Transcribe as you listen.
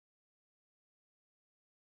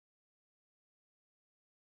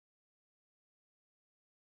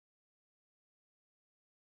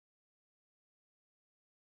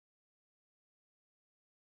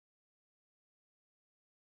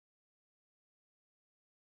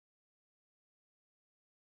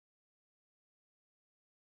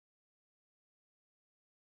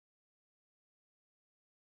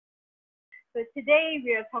So today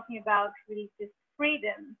we are talking about religious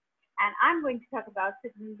freedom, and I'm going to talk about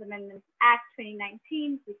Citizens Amendment Act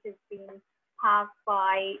 2019, which has been passed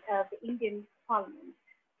by the Indian Parliament.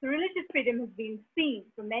 So religious freedom has been seen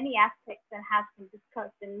from many aspects and has been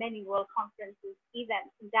discussed in many world conferences,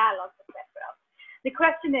 events, and dialogues, etc. The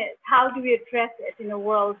question is, how do we address it in a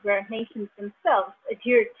world where nations themselves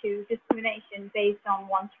adhere to discrimination based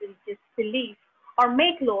on one's religious belief, or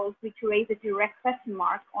make laws which raise a direct question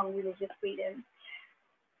mark on religious freedom?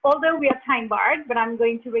 Although we are time barred, but I'm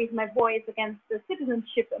going to raise my voice against the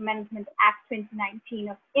Citizenship Amendment Act 2019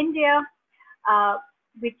 of India,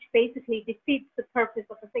 which basically defeats the purpose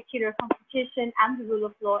of a secular constitution and the rule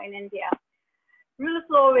of law in India. Rule of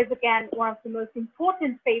law is, again, one of the most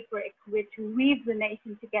important fabrics which weaves the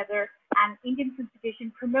nation together, and Indian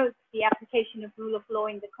constitution promotes the application of rule of law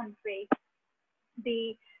in the country.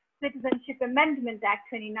 The Citizenship Amendment Act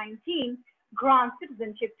 2019 grants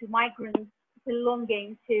citizenship to migrants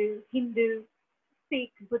belonging to Hindu,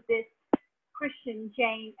 Sikh, Buddhist, Christian,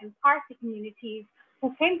 Jain, and Parsi communities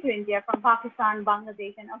who came to India from Pakistan,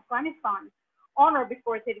 Bangladesh, and Afghanistan on or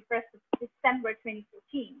before 31st of December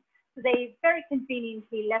 2014. So they very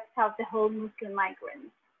conveniently left out the whole Muslim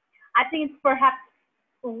migrants. I think it's perhaps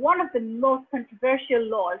one of the most controversial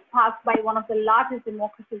laws passed by one of the largest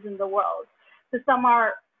democracies in the world. So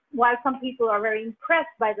while some people are very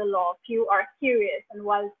impressed by the law, few are curious, and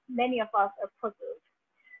while many of us are puzzled.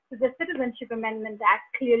 So the Citizenship Amendment Act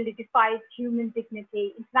clearly defies human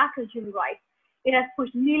dignity, international human rights. It has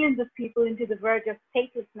pushed millions of people into the verge of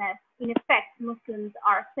statelessness. In effect, Muslims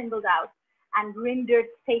are singled out and rendered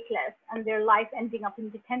stateless, and their life ending up in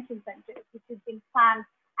detention centers, which has been planned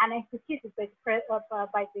and executed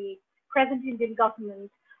by the present Indian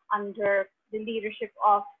government under the leadership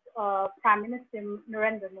of Prime Minister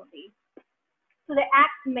Narendra Modi. So the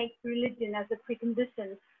act makes religion as a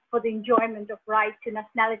precondition for the enjoyment of right to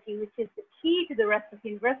nationality, which is the key to the rest of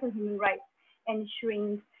universal human rights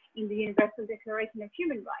enshrined in the Universal Declaration of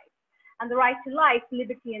Human Rights. And the right to life,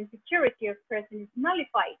 liberty, and security of person is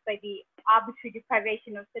nullified by the arbitrary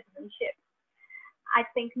deprivation of citizenship. I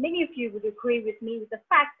think many of you would agree with me with the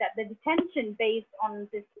fact that the detention based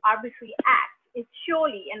on this arbitrary act is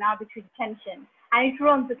surely an arbitrary detention, and it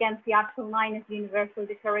runs against the Article 9 of the Universal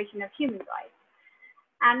Declaration of Human Rights.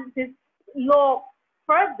 And this law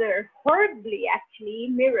further horribly actually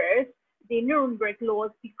mirrors the Nuremberg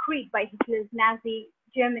laws decreed by Hitler's Nazi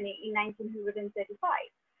Germany in 1935.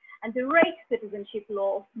 And the race citizenship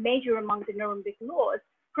law, major among the Nuremberg laws,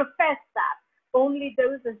 professed that only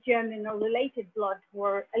those of German or related blood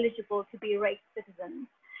were eligible to be race citizens,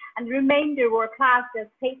 and the remainder were classed as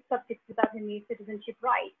state subjects without any citizenship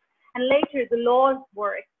rights. And later, the laws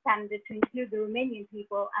were expanded to include the Romanian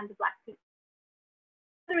people and the Black people.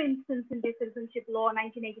 Another instance in the Citizenship Law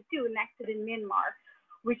 1982 enacted in Myanmar,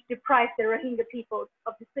 which deprived the Rohingya people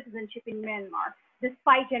of the citizenship in Myanmar.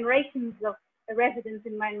 Despite generations of residents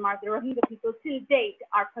in Myanmar, the Rohingya people till date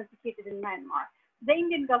are persecuted in Myanmar. The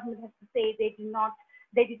Indian government has to say they did not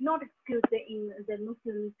exclude the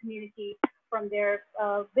Muslim community from their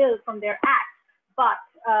bill, from their act, but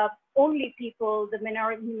only people, the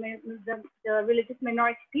religious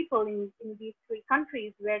minority people in these three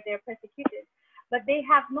countries where they're persecuted. But they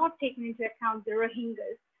have not taken into account the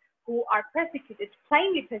Rohingyas who are persecuted,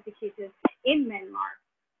 plainly persecuted in Myanmar.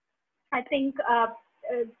 I think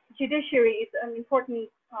judiciary is an important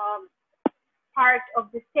part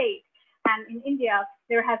of the state. And in India,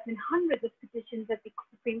 there have been hundreds of petitions at the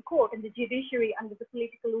Supreme Court, and the judiciary under the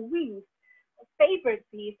political wings favored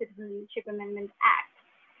the Citizenship Amendment Act.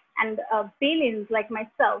 And billions like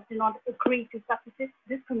myself do not agree to such a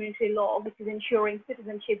discriminatory law, which is ensuring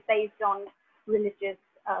citizenship based on religious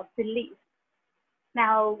beliefs.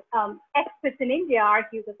 Now, experts in India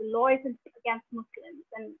argue that the law isn't against Muslims,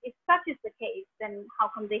 and if such is the case, then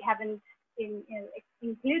how come they haven't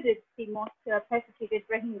included the most persecuted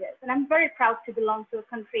Rohingyas? And I'm very proud to belong to a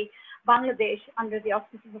country, Bangladesh, under the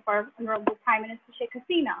auspices of our Honorable Prime Minister Sheikh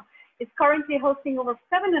Hasina, is currently hosting over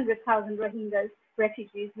 700,000 Rohingyas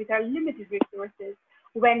refugees with our limited resources,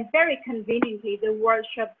 when very conveniently the world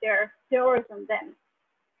shoved their doors on them.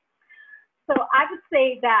 So I would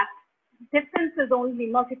say that differences only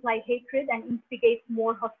multiply hatred and instigate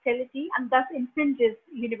more hostility, and thus infringes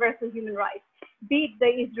universal human rights, be it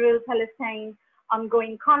the Israel-Palestine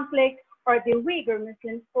ongoing conflict, or the Uyghur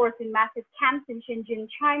Muslims forced in massive camps in Xinjiang,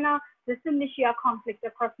 China, the Sunni-Shia conflict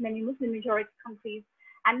across many Muslim-majority countries,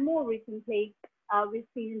 and more recently, we've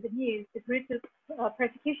seen in the news the brutal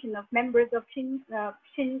persecution of members of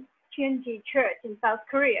Shinji Church in South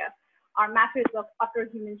Korea, are matters of utter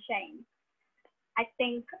human shame. I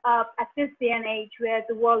think at this day and age where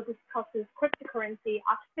the world discusses cryptocurrency,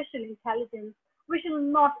 artificial intelligence, we should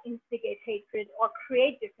not instigate hatred or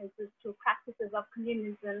create differences through practices of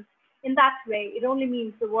communism. In that way, it only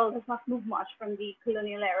means the world has not moved much from the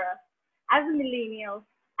colonial era. As a millennial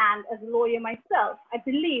and as a lawyer myself, I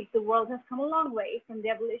believe the world has come a long way from the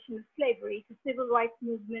abolition of slavery to civil rights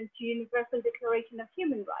movement to universal declaration of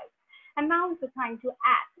human rights. And now is the time to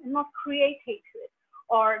act and not create hatred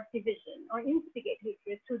or division or instigate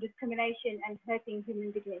hatred through discrimination and hurting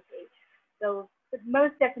human dignity. So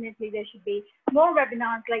most definitely there should be more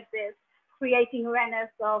webinars like this, creating awareness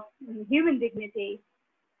of human dignity,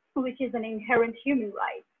 which is an inherent human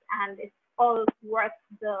right, and it's all worth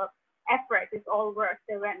the effort, it's all worth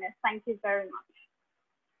the awareness. Thank you very much.